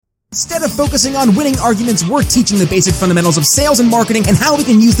Instead of focusing on winning arguments, we're teaching the basic fundamentals of sales and marketing and how we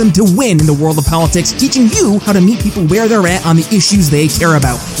can use them to win in the world of politics, teaching you how to meet people where they're at on the issues they care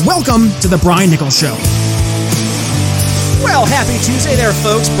about. Welcome to The Brian Nichols Show. Well, happy Tuesday there,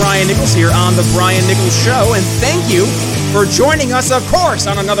 folks. Brian Nichols here on The Brian Nichols Show, and thank you for joining us, of course,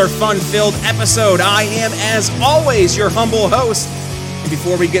 on another fun-filled episode. I am, as always, your humble host. And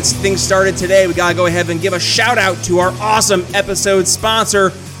before we get things started today, we gotta go ahead and give a shout-out to our awesome episode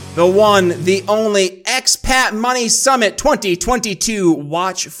sponsor, the one, the only Expat Money Summit 2022.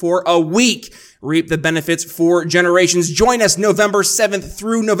 Watch for a week. Reap the benefits for generations. Join us November 7th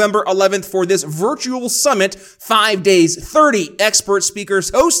through November 11th for this virtual summit. 5 days, 30 expert speakers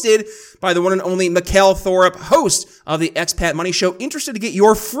hosted by the one and only Mikhail Thorup, host of the Expat Money Show. Interested to get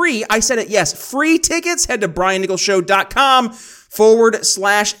your free, I said it, yes, free tickets? Head to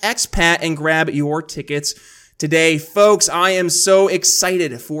briannicholsshow.com/expat and grab your tickets today. Folks, I am so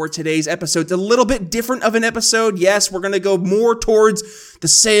excited for today's episode. It's a little bit different of an episode. Yes, we're going to go more towards the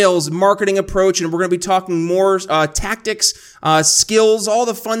sales, marketing approach, and we're going to be talking more tactics, skills, all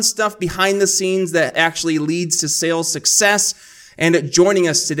the fun stuff behind the scenes that actually leads to sales success. And joining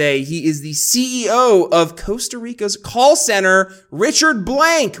us today, he is the CEO of Costa Rica's call center, Richard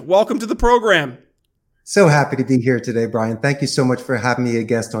Blank. Welcome to the program. So happy to be here today, Brian. Thank you so much for having me a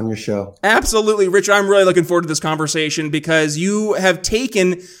guest on your show. Absolutely, Richard. I'm really looking forward to this conversation because you have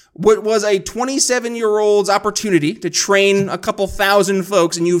taken what was a 27-year-old's opportunity to train a couple thousand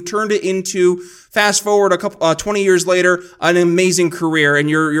folks, and you've turned it into, fast forward 20 years later, an amazing career. And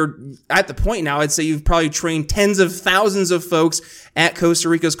you're at the point now, I'd say you've probably trained tens of thousands of folks at Costa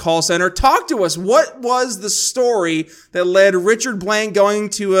Rica's call center. Talk to us. What was the story that led Richard Blank going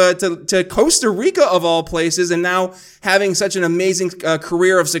to Costa Rica of all places, and now having such an amazing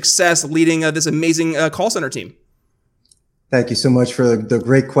career of success leading this amazing call center team? Thank you so much for the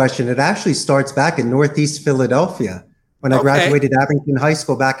great question. It actually starts back in Northeast Philadelphia. When I graduated Abington High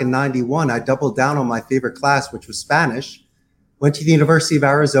School back in 91, I doubled down on my favorite class, which was Spanish. Went to the University of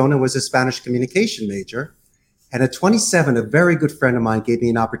Arizona, was a Spanish communication major. And at 27, a very good friend of mine gave me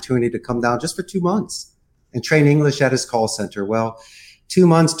an opportunity to come down just for 2 months and train English at his call center. Well, 2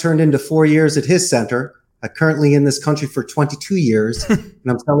 months turned into 4 years at his center. I'm currently in this country for 22 years, and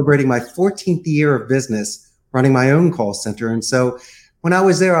I'm celebrating my 14th year of business running my own call center. And so when I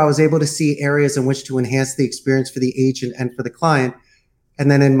was there, I was able to see areas in which to enhance the experience for the agent and for the client. And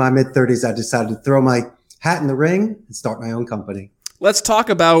then in my mid-30s, I decided to throw my hat in the ring and start my own company. Let's talk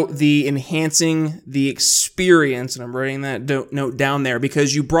about the enhancing the experience. And I'm writing that note down there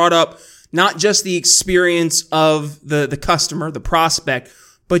because you brought up not just the experience of the customer, the prospect,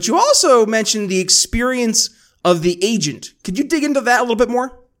 but you also mentioned the experience of the agent. Could you dig into that a little bit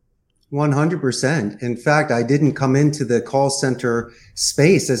more? 100%. In fact, I didn't come into the call center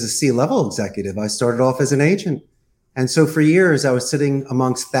space as a C-level executive. I started off as an agent. And so for years, I was sitting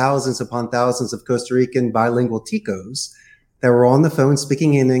amongst thousands upon thousands of Costa Rican bilingual ticos that were on the phone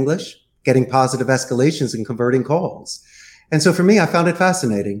speaking in English, getting positive escalations and converting calls. And so for me, I found it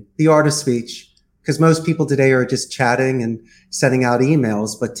fascinating, the art of speech, because most people today are just chatting and sending out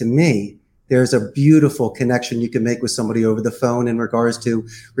emails. But to me, there's a beautiful connection you can make with somebody over the phone in regards to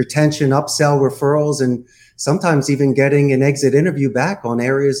retention, upsell, referrals, and sometimes even getting an exit interview back on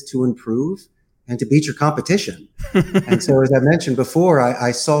areas to improve and to beat your competition. And so, as I mentioned before,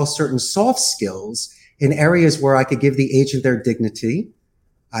 I saw certain soft skills in areas where I could give the agent their dignity.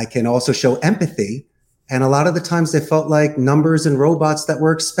 I can also show empathy. And a lot of the times they felt like numbers and robots that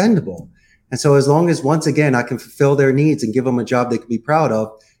were expendable. And so as long as, once again, I can fulfill their needs and give them a job they can be proud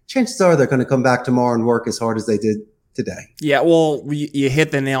of, chances are they're going to come back tomorrow and work as hard as they did today. Yeah, well, you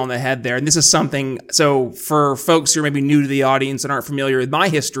hit the nail on the head there. And this is something, so for folks who are maybe new to the audience and aren't familiar with my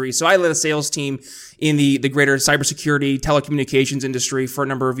history, so I led a sales team in the greater cybersecurity telecommunications industry for a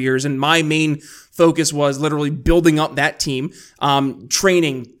number of years. And my main focus was literally building up that team,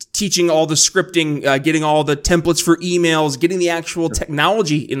 training, teaching all the scripting, getting all the templates for emails, getting the actual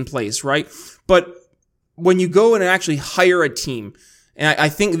technology in place, right? But when you go and actually hire a team, and I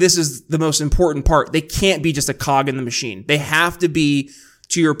think this is the most important part, they can't be just a cog in the machine. They have to be,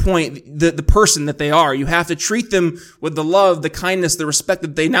 to your point, the person that they are. You have to treat them with the love, the kindness, the respect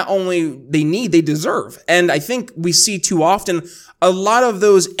that they not only they need, they deserve. And I think we see too often a lot of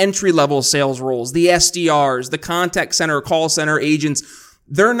those entry-level sales roles, the SDRs, the contact center, call center agents,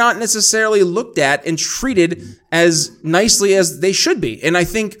 they're not necessarily looked at and treated as nicely as they should be. And I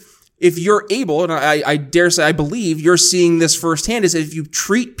think if you're able, and I dare say, I believe you're seeing this firsthand, is if you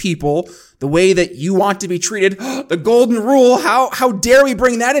treat people the way that you want to be treated, the golden rule, how dare we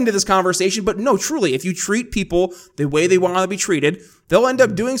bring that into this conversation? But no, truly, if you treat people the way they want to be treated, they'll end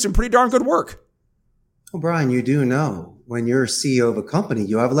up doing some pretty darn good work. Well, Brian, you do know when you're CEO of a company,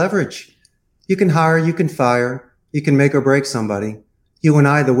 you have leverage. You can hire, you can fire, you can make or break somebody. You and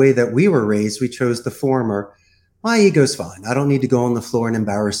I, the way that we were raised, we chose the former. My ego's fine. I don't need to go on the floor and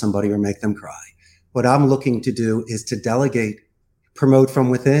embarrass somebody or make them cry. What I'm looking to do is to delegate, promote from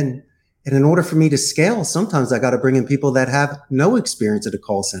within. And in order for me to scale, sometimes I got to bring in people that have no experience at a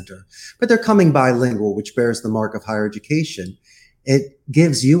call center, but they're coming bilingual, which bears the mark of higher education. It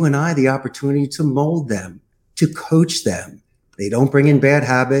gives you and I the opportunity to mold them, to coach them. They don't bring in bad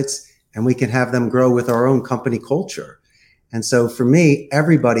habits, and we can have them grow with our own company culture. And so for me,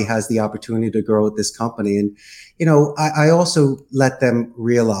 everybody has the opportunity to grow with this company. And, I also let them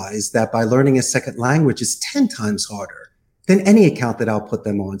realize that by learning a second language is 10 times harder than any account that I'll put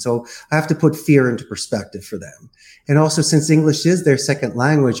them on. So I have to put fear into perspective for them. And also, since English is their second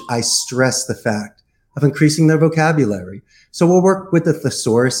language, I stress the fact of increasing their vocabulary. So we'll work with the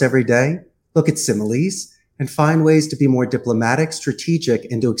thesaurus every day, look at similes, and find ways to be more diplomatic, strategic,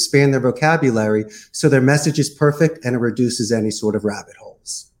 and to expand their vocabulary so their message is perfect and it reduces any sort of rabbit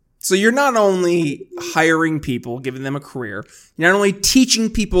holes. So you're not only hiring people, giving them a career, you're not only teaching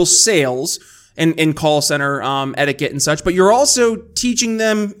people sales and call center etiquette and such, but you're also teaching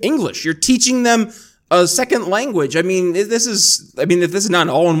them English. You're teaching them a second language. I mean, if this is not an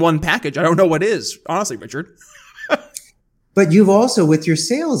all-in-one package, I don't know what is, honestly, Richard. But you've also, with your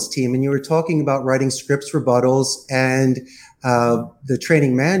sales team, and you were talking about writing scripts, rebuttals, and the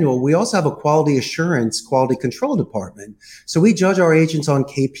training manual, we also have a quality assurance, quality control department. So we judge our agents on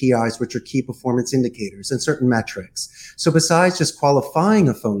KPIs, which are key performance indicators, and certain metrics. So besides just qualifying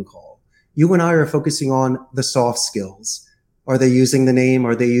a phone call, you and I are focusing on the soft skills. Are they using the name?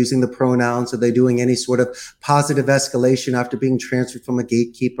 Are they using the pronouns? Are they doing any sort of positive escalation after being transferred from a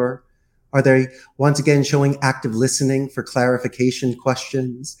gatekeeper? Are they, once again, showing active listening for clarification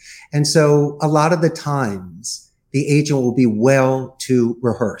questions? And so a lot of the times, the agent will be well too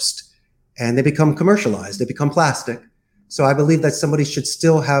rehearsed and they become commercialized. They become plastic. So I believe that somebody should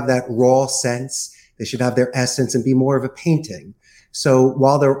still have that raw sense. They should have their essence and be more of a painting. So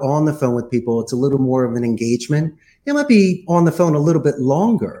while they're on the phone with people, it's a little more of an engagement. They might be on the phone a little bit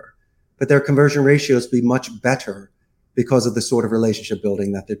longer, but their conversion ratios be much better because of the sort of relationship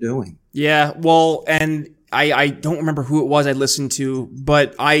building that they're doing. Yeah, well, and I don't remember who it was I listened to,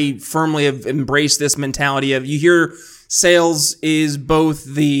 but I firmly have embraced this mentality of, you hear sales is both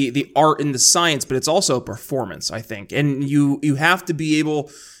the art and the science, but it's also a performance, I think. And you have to be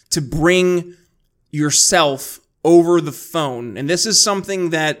able to bring yourself over the phone. And this is something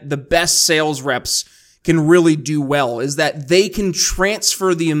that the best sales reps can really do well, is that they can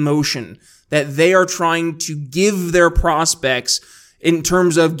transfer the emotion that they are trying to give their prospects in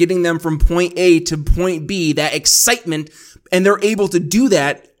terms of getting them from point A to point B, that excitement, and they're able to do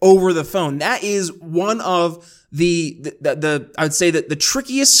that over the phone. That is one of the I would say that the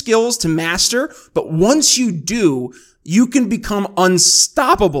trickiest skills to master, but once you do, you can become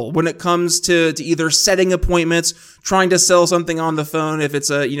unstoppable when it comes to either setting appointments, trying to sell something on the phone, if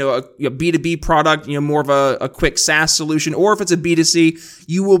it's a B2B product, more of a quick SaaS solution, or if it's a B2C,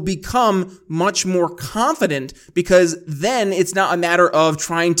 you will become much more confident, because then it's not a matter of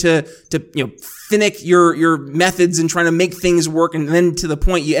trying to finick your methods and trying to make things work, and then to the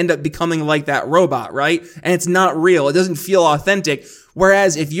point you end up becoming like that robot, right? And it's not real. It doesn't feel authentic.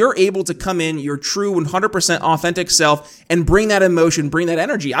 Whereas if you're able to come in your true 100% authentic self and bring that emotion, bring that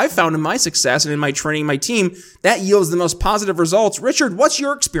energy, I've found in my success and in my training my team, that yields the most positive results. Richard, what's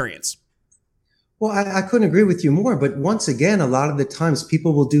your experience? Well, I couldn't agree with you more. But once again, a lot of the times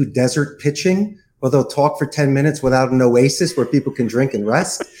people will do desert pitching, or they'll talk for 10 minutes without an oasis where people can drink and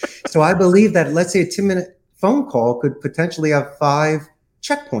rest. So I believe that, let's say, a 10-minute phone call could potentially have 5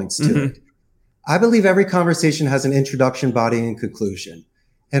 checkpoints to it. I believe every conversation has an introduction, body, and conclusion.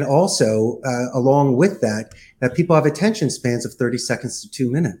 And also, along with that people have attention spans of 30 seconds to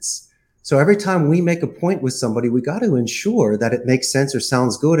 2 minutes. So every time we make a point with somebody, we got to ensure that it makes sense or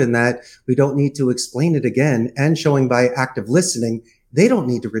sounds good, and that we don't need to explain it again, and showing by active listening, they don't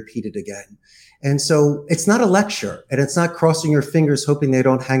need to repeat it again. And so it's not a lecture, and it's not crossing your fingers hoping they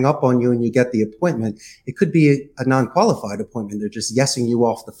don't hang up on you and you get the appointment. It could be a non-qualified appointment. They're just yesing you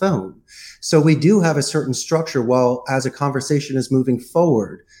off the phone. So we do have a certain structure. While as a conversation is moving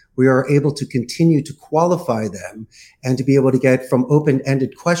forward, we are able to continue to qualify them and to be able to get, from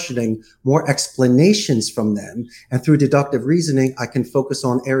open-ended questioning, more explanations from them. And through deductive reasoning, I can focus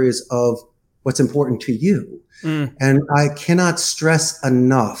on areas of what's important to you. And I cannot stress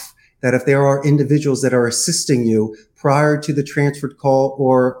enough that if there are individuals that are assisting you prior to the transferred call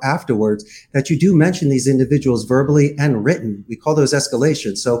or afterwards, that you do mention these individuals verbally and written. We call those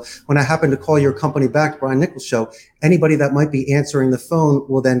escalations. So when I happen to call your company back, Brian Nichols Show, anybody that might be answering the phone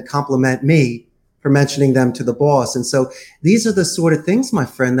will then compliment me for mentioning them to the boss. And so these are the sort of things, my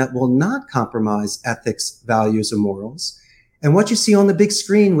friend, that will not compromise ethics, values, or morals. And what you see on the big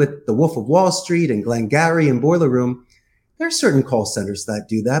screen with The Wolf of Wall Street and Glengarry and Boiler Room, there are certain call centers that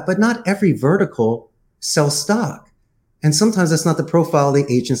do that, but not every vertical sells stock. And sometimes that's not the profile of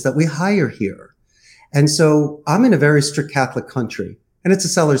the agents that we hire here. And so I'm in a very strict Catholic country, and it's a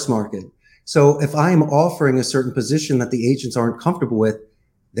seller's market. So if I am offering a certain position that the agents aren't comfortable with,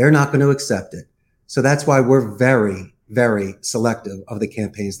 they're not going to accept it. So that's why we're very, very selective of the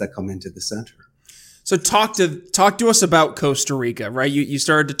campaigns that come into the center. So talk to us about Costa Rica, right? You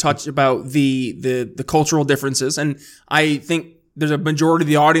started to touch about the cultural differences, and I think there's a majority of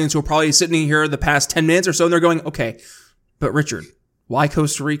the audience who are probably sitting here the past 10 minutes or so, and they're going, okay, but Richard, why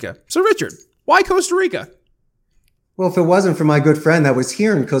Costa Rica? So Richard, why Costa Rica? Well, if it wasn't for my good friend that was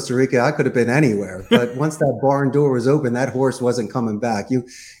here in Costa Rica, I could have been anywhere. But once that barn door was open, that horse wasn't coming back. You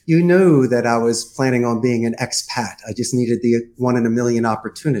knew that I was planning on being an expat. I just needed the 1 in a million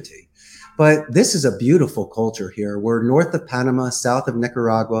opportunity. But this is a beautiful culture here. We're north of Panama, south of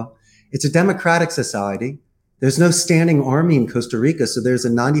Nicaragua. It's a democratic society. There's no standing army in Costa Rica, so there's a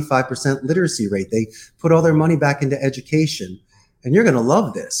 95% literacy rate. They put all their money back into education. And you're going to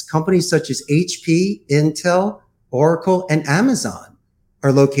love this. Companies such as HP, Intel, Oracle, and Amazon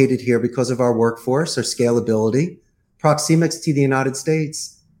are located here because of our workforce, our scalability, proxemics to the United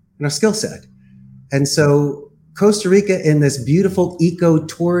States, and our skill set. And so Costa Rica, in this beautiful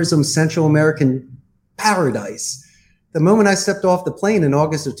eco-tourism Central American paradise, the moment I stepped off the plane in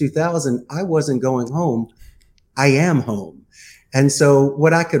August of 2000, I wasn't going home. I am home. And so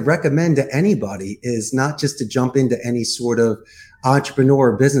what I could recommend to anybody is not just to jump into any sort of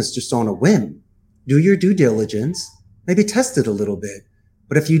entrepreneur or business just on a whim. Do your due diligence, maybe test it a little bit.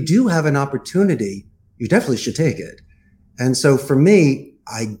 But if you do have an opportunity, you definitely should take it. And so for me,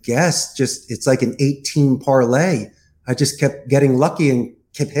 I guess it's like an 18 parlay. I just kept getting lucky and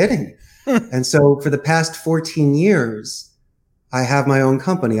kept hitting. And so for the past 14 years, I have my own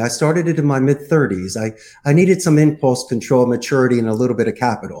company. I started it in my mid 30s. I needed some impulse control, maturity, and a little bit of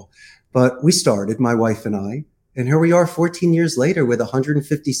capital. But we started, my wife and I, and here we are 14 years later with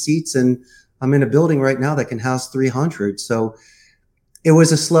 150 seats, and I'm in a building right now that can house 300. So it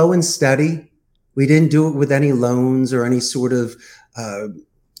was a slow and steady. We didn't do it with any loans or any sort of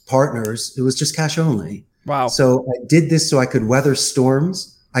partners. It was just cash only. Wow. So I did this so I could weather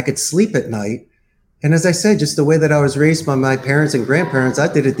storms. I could sleep at night. And as I said, just the way that I was raised by my parents and grandparents,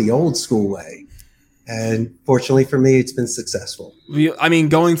 I did it the old school way. And fortunately for me, it's been successful. I mean,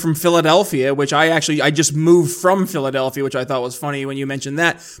 going from Philadelphia, which I just moved from Philadelphia, which I thought was funny when you mentioned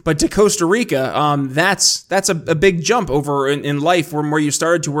that, but to Costa Rica, that's a big jump over in life from where you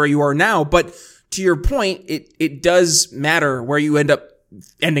started to where you are now. But to your point, it does matter where you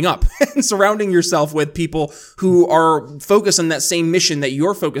ending up and surrounding yourself with people who are focused on that same mission that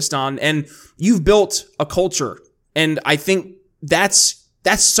you're focused on. And you've built a culture. And I think that's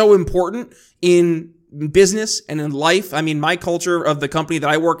so important in business and in life. I mean, my culture of the company that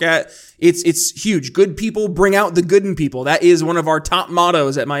I work at, it's huge. Good people bring out the good in people. That is one of our top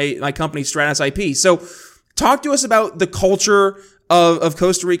mottos at my company, Stratus IP. So talk to us about the culture of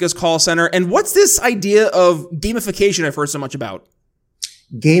Costa Rica's call center. And what's this idea of gamification I've heard so much about?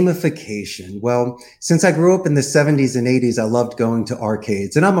 Gamification. Well, since I grew up in the 70s and 80s, I loved going to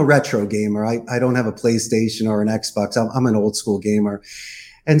arcades, and I'm a retro gamer. I don't have a PlayStation or an Xbox. I'm an old school gamer.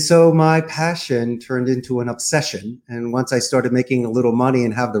 And so my passion turned into an obsession. And once I started making a little money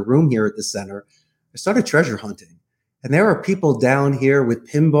and have the room here at the center, I started treasure hunting. And there are people down here with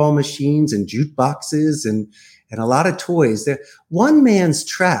pinball machines and jukeboxes and a lot of toys. One man's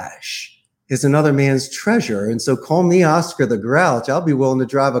trash is another man's treasure. And so call me Oscar the Grouch. I'll be willing to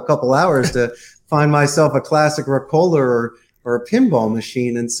drive a couple hours to find myself a classic Ricola or a pinball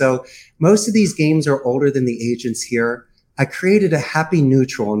machine. And so most of these games are older than the agents here. I created a happy,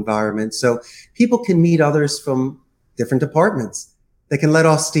 neutral environment so people can meet others from different departments. They can let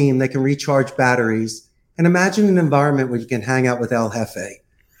off steam. They can recharge batteries. And imagine an environment where you can hang out with El Jefe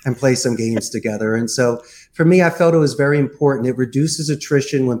and play some games together. And so for me, I felt it was very important. It reduces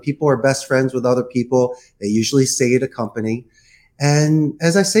attrition. When people are best friends with other people, they usually stay at a company. And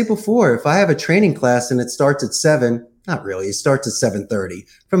as I say before, if I have a training class and it starts at 7, not really, it starts at 7:30.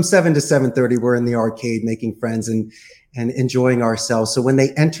 From 7 to 7:30, we're in the arcade making friends and enjoying ourselves. So when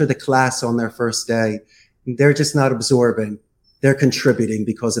they enter the class on their first day, they're just not absorbing. they're contributing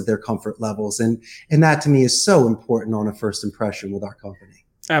because of their comfort levels. And that to me is so important on a first impression with our company.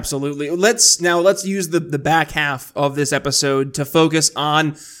 Absolutely. Let's use the back half of this episode to focus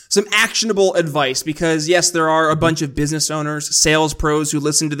on some actionable advice, because yes, there are a bunch of business owners, sales pros who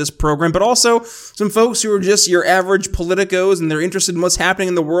listen to this program, but also some folks who are just your average politicos and they're interested in what's happening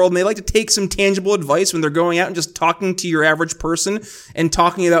in the world. And they like to take some tangible advice when they're going out and just talking to your average person and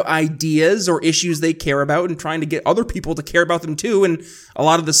talking about ideas or issues they care about and trying to get other people to care about them too. And a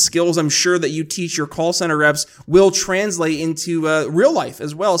lot of the skills I'm sure that you teach your call center reps will translate into real life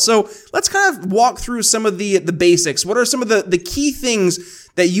as well. So let's kind of walk through some of the basics. What are some of the key things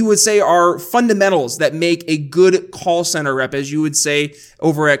that you would say are fundamentals that make a good call center rep, as you would say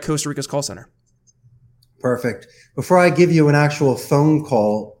over at Costa Rica's call center? Perfect. Before I give you an actual phone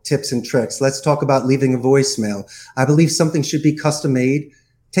call tips and tricks, let's talk about leaving a voicemail. I believe something should be custom made.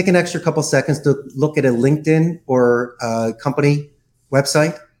 Take an extra couple seconds to look at a LinkedIn or a company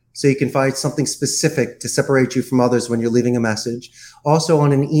website so you can find something specific to separate you from others when you're leaving a message. Also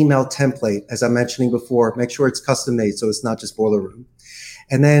on an email template, as I'm mentioning before, make sure it's custom made so it's not just boiler room.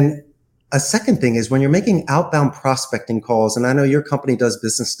 And then a second thing is when you're making outbound prospecting calls, and I know your company does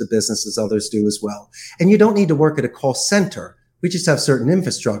business to business as others do as well, and you don't need to work at a call center. We just have certain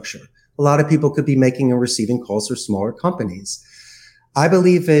infrastructure. A lot of people could be making and receiving calls for smaller companies. I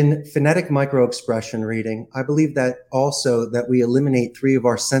believe in phonetic micro-expression reading. I believe that also that we eliminate 3 of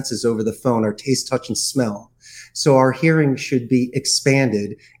our senses over the phone, our taste, touch, and smell. So our hearing should be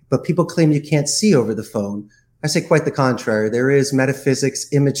expanded, but people claim you can't see over the phone. I say quite the contrary. There is metaphysics,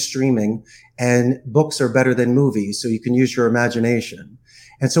 image streaming, and books are better than movies, so you can use your imagination.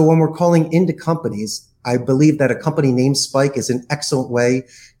 And so when we're calling into companies, I believe that a company name spike is an excellent way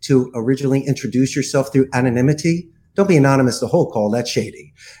to originally introduce yourself through anonymity. Don't be anonymous the whole call. That's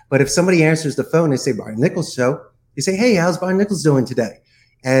shady. But if somebody answers the phone and say, Brian Nichols Show, you say, hey, how's Brian Nichols doing today?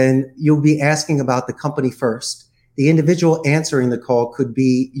 And you'll be asking about the company first. The individual answering the call could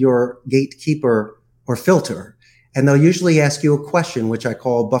be your gatekeeper or filter. And they'll usually ask you a question, which I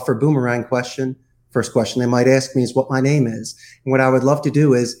call buffer boomerang question. First question they might ask me is what my name is. And what I would love to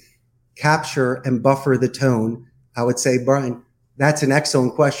do is capture and buffer the tone. I would say, Brian, that's an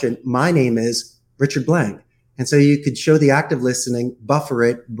excellent question. My name is Richard Blank. And so you could show the active listening, buffer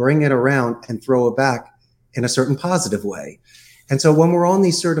it, bring it around and throw it back in a certain positive way. And so when we're on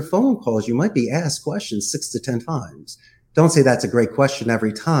these sort of phone calls, you might be asked questions 6 to 10 times. Don't say that's a great question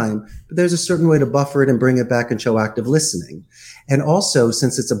every time, but there's a certain way to buffer it and bring it back and show active listening. And also,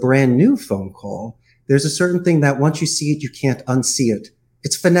 since it's a brand new phone call, there's a certain thing that once you see it, you can't unsee it.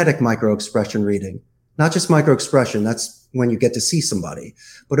 It's phonetic micro-expression reading, not just micro-expression. That's when you get to see somebody.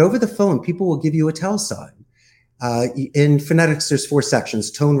 But over the phone, people will give you a tell sign. In phonetics, there's 4 sections: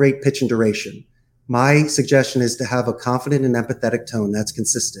 tone, rate, pitch, and duration. My suggestion is to have a confident and empathetic tone that's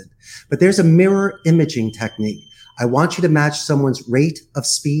consistent. But there's a mirror imaging technique. I want you to match someone's rate of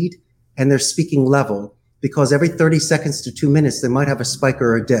speed and their speaking level, because every 30 seconds to 2 minutes, they might have a spike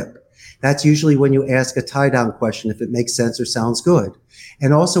or a dip. That's usually when you ask a tie-down question, if it makes sense or sounds good.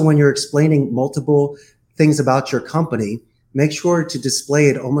 And also when you're explaining multiple things about your company, make sure to display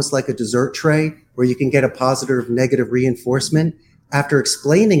it almost like a dessert tray where you can get a positive, negative reinforcement. After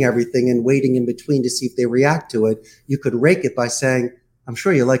explaining everything and waiting in between to see if they react to it, you could rake it by saying, I'm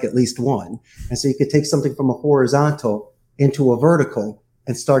sure you like at least one. And so you could take something from a horizontal into a vertical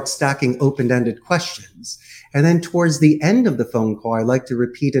and start stacking open-ended questions. And then towards the end of the phone call, I like to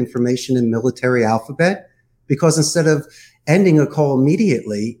repeat information in military alphabet, because instead of ending a call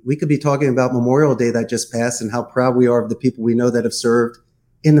immediately, we could be talking about Memorial Day that just passed and how proud we are of the people we know that have served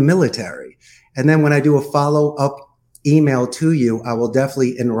in the military. And then when I do a follow-up email to you, I will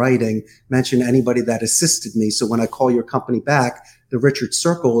definitely in writing mention anybody that assisted me. So when I call your company back, the Richard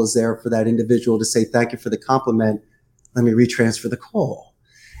Circle is there for that individual to say, thank you for the compliment. Let me retransfer the call.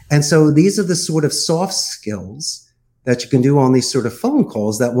 And so these are the sort of soft skills that you can do on these sort of phone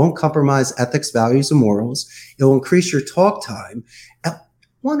calls that won't compromise ethics, values, and morals. It'll increase your talk time.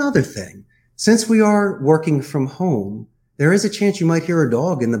 One other thing, since we are working from home, there is a chance you might hear a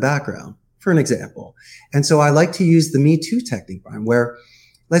dog in the background, for an example. And so I like to use the Me Too technique, Brian, where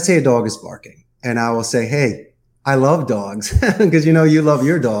let's say a dog is barking and I will say, hey, I love dogs because you know you love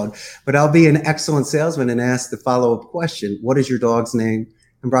your dog, but I'll be an excellent salesman and ask the follow-up question. What is your dog's name?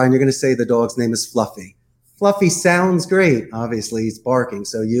 And Brian, you're going to say the dog's name is Fluffy. Fluffy sounds great. Obviously, he's barking.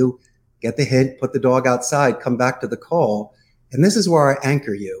 So you get the hint, put the dog outside, come back to the call. And this is where I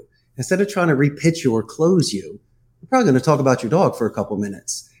anchor you. Instead of trying to repitch you or close you, we're probably going to talk about your dog for a couple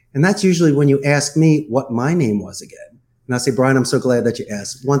minutes. And that's usually when you ask me what my name was again. And I say, Brian, I'm so glad that you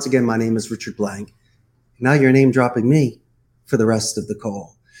asked. Once again, my name is Richard Blank. Now you're name dropping me. for the rest of the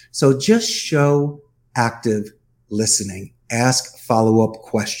call. So just show active listening. Ask follow-up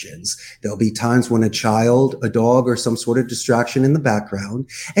questions. There'll be times when a child, a dog, or some sort of distraction in the background.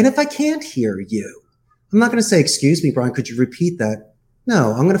 And if I can't hear you, I'm not going to say, excuse me, Brian, could you repeat that?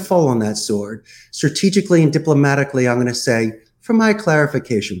 No, I'm going to fall on that sword. Strategically and diplomatically, I'm going to say, for my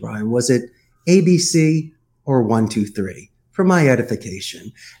clarification, Brian, was it ABC or 1, 2, 3? For my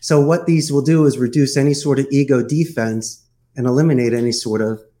edification. So what these will do is reduce any sort of ego defense and eliminate any sort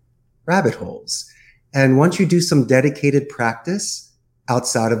of rabbit holes. And once you do some dedicated practice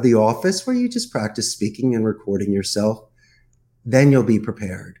outside of the office where you just practice speaking and recording yourself, then you'll be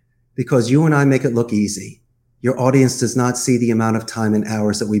prepared, because you and I make it look easy. Your audience does not see the amount of time and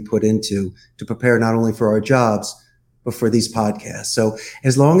hours that we put into to prepare not only for our jobs, but for these podcasts. So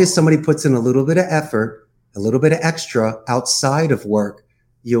as long as somebody puts in a little bit of effort, a little bit of extra outside of work,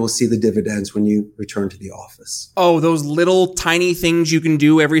 you will see the dividends when you return to the office. Oh, those little tiny things you can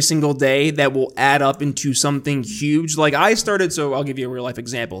do every single day that will add up into something huge. Like I started, so I'll give you a real life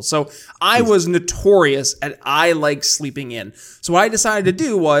example. So I was notorious at I like sleeping in. So what I decided to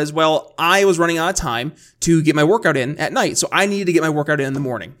do was, well, I was running out of time to get my workout in at night. So I needed to get my workout in the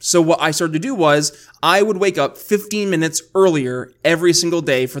morning. So what I started to do was I would wake up 15 minutes earlier every single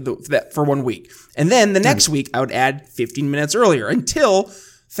day for 1 week. And then the next week I would add 15 minutes earlier until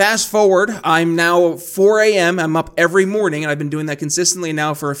fast forward, I'm now 4 a.m. I'm up every morning, and I've been doing that consistently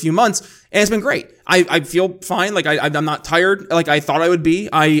now for a few months, and it's been great. I feel fine. Like I'm not tired like I thought I would be.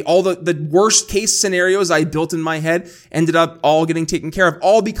 All the worst case scenarios I built in my head ended up all getting taken care of,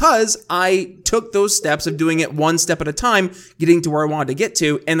 all because I took those steps of doing it one step at a time, getting to where I wanted to get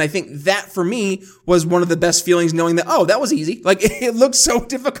to. And I think that for me was one of the best feelings, knowing that, oh, that was easy. Like it looked so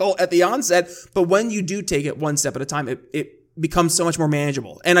difficult at the onset, but when you do take it one step at a time, it becomes so much more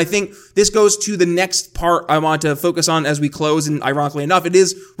manageable. And I think this goes to the next part I want to focus on as we close. And ironically enough, it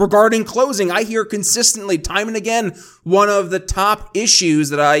is regarding closing. I hear consistently, time and again, one of the top issues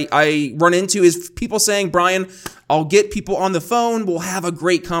that I run into is people saying, Brian, I'll get people on the phone. We'll have a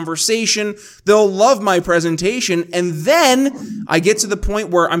great conversation. They'll love my presentation. And then I get to the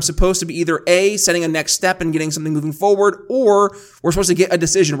point where I'm supposed to be either A, setting a next step and getting something moving forward, or we're supposed to get a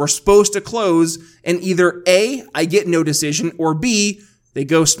decision. We're supposed to close, and either A, I get no decision, or B, they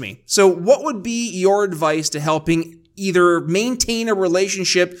ghost me. So what would be your advice to helping either maintain a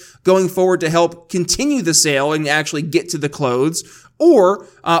relationship going forward to help continue the sale and actually get to the close, or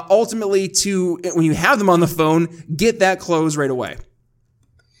ultimately to, when you have them on the phone, get that close right away?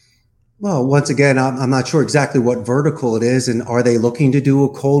 Well, once again, I'm not sure exactly what vertical it is. And are they looking to do a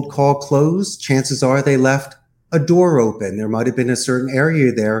cold call close? Chances are they left a door open. There might have been a certain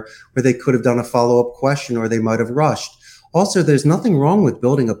area there where they could have done a follow-up question, or they might have rushed. Also, there's nothing wrong with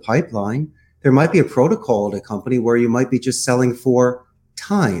building a pipeline. There might be a protocol at a company where you might be just selling for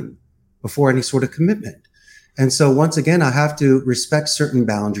time before any sort of commitment. And so once again, I have to respect certain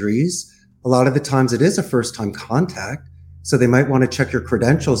boundaries. A lot of the times it is a first time contact. So they might want to check your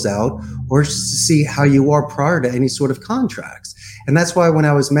credentials out or see how you are prior to any sort of contracts. And that's why when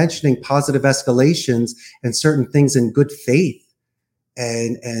I was mentioning positive escalations and certain things in good faith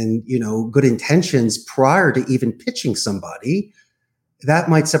and good intentions prior to even pitching somebody, that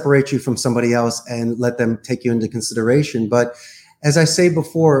might separate you from somebody else and let them take you into consideration. But as I say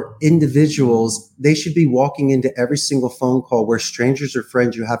before, individuals, they should be walking into every single phone call where strangers or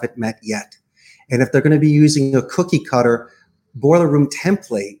friends you haven't met yet. And if they're going to be using a cookie cutter boiler room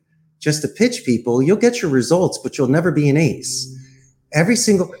template just to pitch people, you'll get your results, but you'll never be an ace.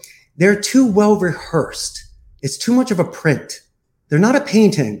 They're too well rehearsed. It's too much of a print. They're not a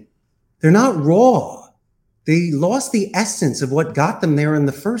painting. They're not raw. They lost the essence of what got them there in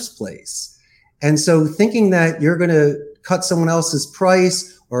the first place. And so thinking that you're going to cut someone else's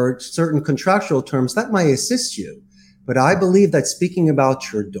price or certain contractual terms, that might assist you. But I believe that speaking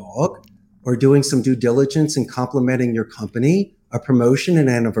about your dog or doing some due diligence and complimenting your company, a promotion, an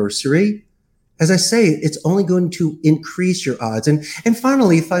anniversary, as I say, it's only going to increase your odds. And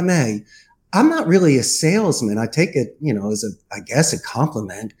finally, if I may, I'm not really a salesman. I take it, as a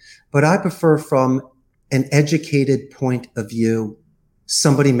compliment, but I prefer from an educated point of view,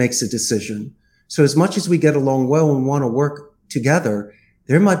 somebody makes a decision. So as much as we get along well and want to work together,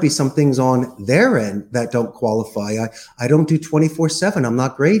 there might be some things on their end that don't qualify. I don't do 24/7. I'm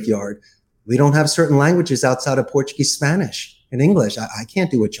not graveyard. We don't have certain languages outside of Portuguese, Spanish, and English. I can't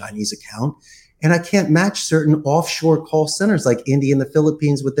do a Chinese account, and I can't match certain offshore call centers like India and the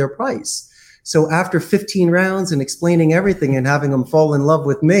Philippines with their price. So after 15 rounds and explaining everything and having them fall in love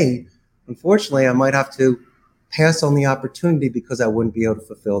with me, unfortunately, I might have to pass on the opportunity because I wouldn't be able to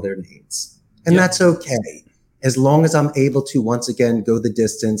fulfill their needs. And that's okay. as long as I'm able to, once again, go the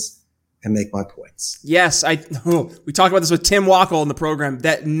distance and make my points. Yes, we talked about this with Tim Wackel in the program,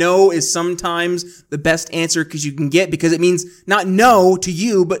 that no is sometimes the best answer because it means not no to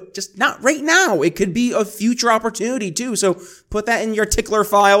you, but just not right now. It could be a future opportunity too. So put that in your tickler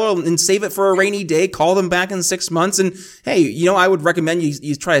file and save it for a rainy day. Call them back in 6 months. And hey, I would recommend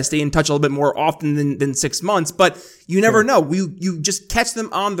you try to stay in touch a little bit more often than 6 months, but you never know. You just catch them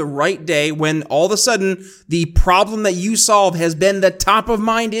on the right day when all of a sudden the problem that you solve has been the top of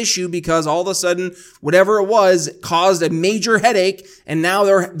mind issue because all of a sudden whatever it was caused a major headache, and now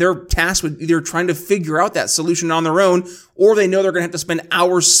they're tasked with either trying to figure out that solution on their own, or they know they're going to have to spend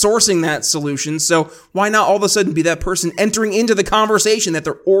hours sourcing that solution. So why not all of a sudden be that person entering into the conversation that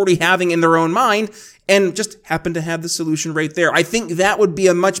they're already having in their own mind and just happen to have the solution right there? I think that would be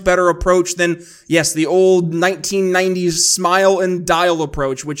a much better approach than, yes, the old 1990s smile and dial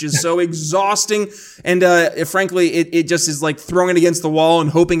approach, which is so exhausting. And frankly, it just is like throwing it against the wall and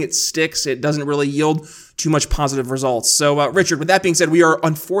hoping it sticks. It doesn't really yield too much positive results. So, Richard, with that being said, we are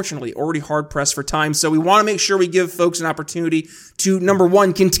unfortunately already hard pressed for time. So we want to make sure we give folks an opportunity to, number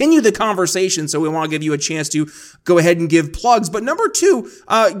one, continue the conversation. So we want to give you a chance to go ahead and give plugs. But number two,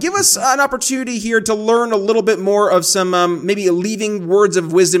 give us an opportunity here to learn a little bit more of some maybe leaving words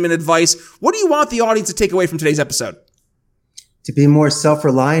of wisdom and advice. What do you want the audience to take away from today's episode? To be more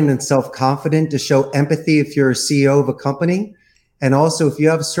self-reliant and self-confident, to show empathy if you're a CEO of a company. And also, if you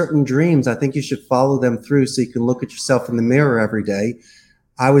have certain dreams, I think you should follow them through so you can look at yourself in the mirror every day.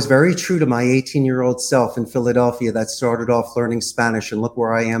 I was very true to my 18-year-old self in Philadelphia that started off learning Spanish, and look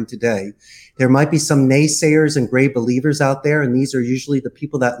where I am today. There might be some naysayers and great believers out there, and these are usually the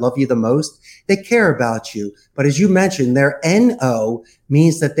people that love you the most. They care about you. But as you mentioned, their N-O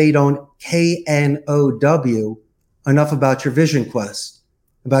means that they don't K-N-O-W enough about your vision quest,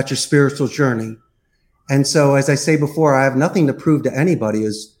 about your spiritual journey. And so, as I say before, I have nothing to prove to anybody.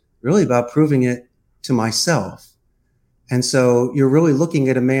 Is really about proving it to myself. And so you're really looking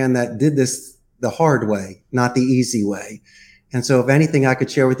at a man that did this the hard way, not the easy way. And so if anything I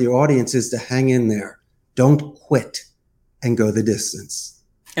could share with your audience is to hang in there. Don't quit and go the distance.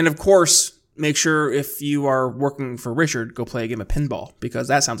 And of course, make sure if you are working for Richard, go play a game of pinball, because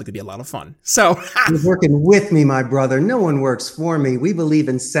that sounds like it'd be a lot of fun. So you're working with me, my brother. No one works for me. We believe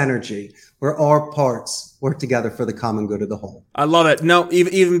in synergy, where all parts work together for the common good of the whole. I love it. No,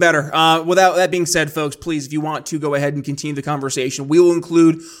 even better. Without that being said, folks, please, if you want to go ahead and continue the conversation, we will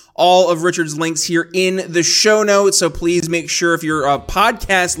include all of Richard's links here in the show notes. So please make sure if you're a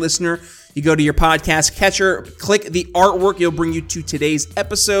podcast listener, you go to your podcast catcher, click the artwork. It'll bring you to today's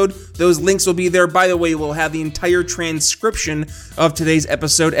episode. Those links will be there. By the way, we'll have the entire transcription of today's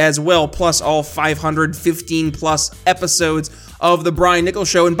episode as well, plus all 515 plus episodes of The Brian Nichols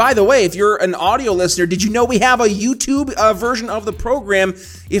Show. And by the way, if you're an audio listener, did you know we have a YouTube version of the program?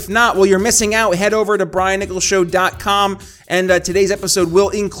 If not, well, you're missing out. Head over to briannicholsshow.com, and today's episode will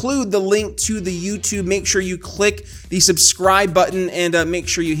include the link to the YouTube. Make sure you click the subscribe button and make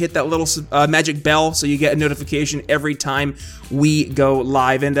sure you hit that little magic bell so you get a notification every time we go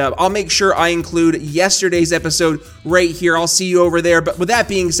live. And I'll make sure I include yesterday's episode right here. I'll see you over there. But with that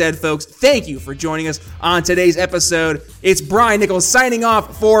being said, folks, thank you for joining us on today's episode. It's Brian Nichols signing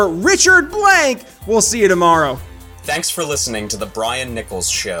off for Richard Blank. We'll see you tomorrow. Thanks for listening to The Brian Nichols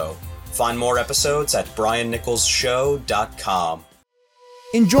Show. Find more episodes at briannicholsshow.com.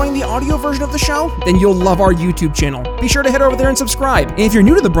 Enjoying the audio version of the show? Then you'll love our YouTube channel. Be sure to head over there and subscribe. And if you're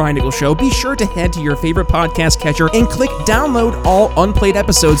new to The Brian Nichols Show, be sure to head to your favorite podcast catcher and click download all unplayed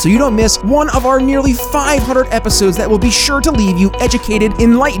episodes so you don't miss one of our nearly 500 episodes that will be sure to leave you educated,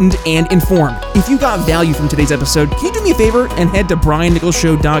 enlightened, and informed. If you got value from today's episode, can you do me a favor and head to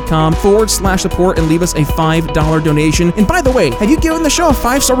briannicholsshow.com/support and leave us a $5 donation? And by the way, have you given the show a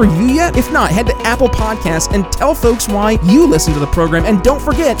 5-star review yet? If not, head to Apple Podcasts and tell folks why you listen to the program, and don't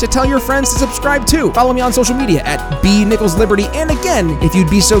forget to tell your friends to subscribe too. Follow me on social media at bnicholsliberty. And again, if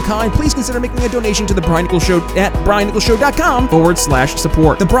you'd be so kind, please consider making a donation to The Brian Nichols Show at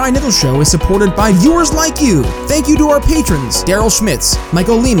briannicholsshow.com/support. The Brian Nichols Show is supported by viewers like you. Thank you to our patrons, Daryl Schmitz,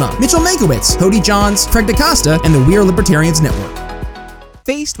 Michael Lima, Mitchell Mankiewicz, Cody Johns, Craig DaCosta, and the We Are Libertarians Network.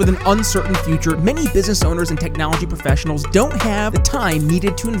 Faced with an uncertain future, many business owners and technology professionals don't have the time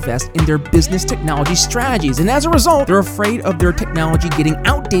needed to invest in their business technology strategies, and as a result, they're afraid of their technology getting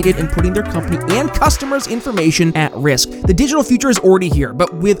outdated outdated and putting their company and customers' information at risk. The digital future is already here,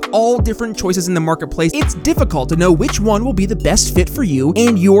 but with all different choices in the marketplace, it's difficult to know which one will be the best fit for you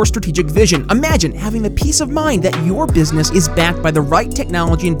and your strategic vision. Imagine having the peace of mind that your business is backed by the right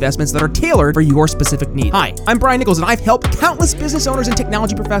technology investments that are tailored for your specific needs. Hi, I'm Brian Nichols, and I've helped countless business owners and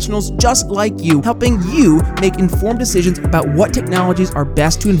technology professionals just like you, helping you make informed decisions about what technologies are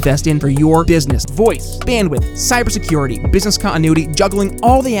best to invest in for your business. Voice, bandwidth, cybersecurity, business continuity, juggling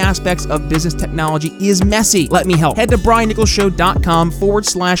all the aspects of business technology is messy. Let me help. Head to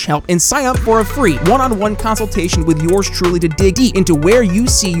briannicholsshow.com/help and sign up for a free one-on-one consultation with yours truly to dig deep into where you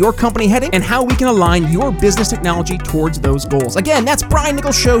see your company heading and how we can align your business technology towards those goals. Again, that's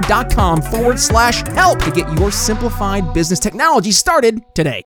briannicholsshow.com/help to get your simplified business technology started today.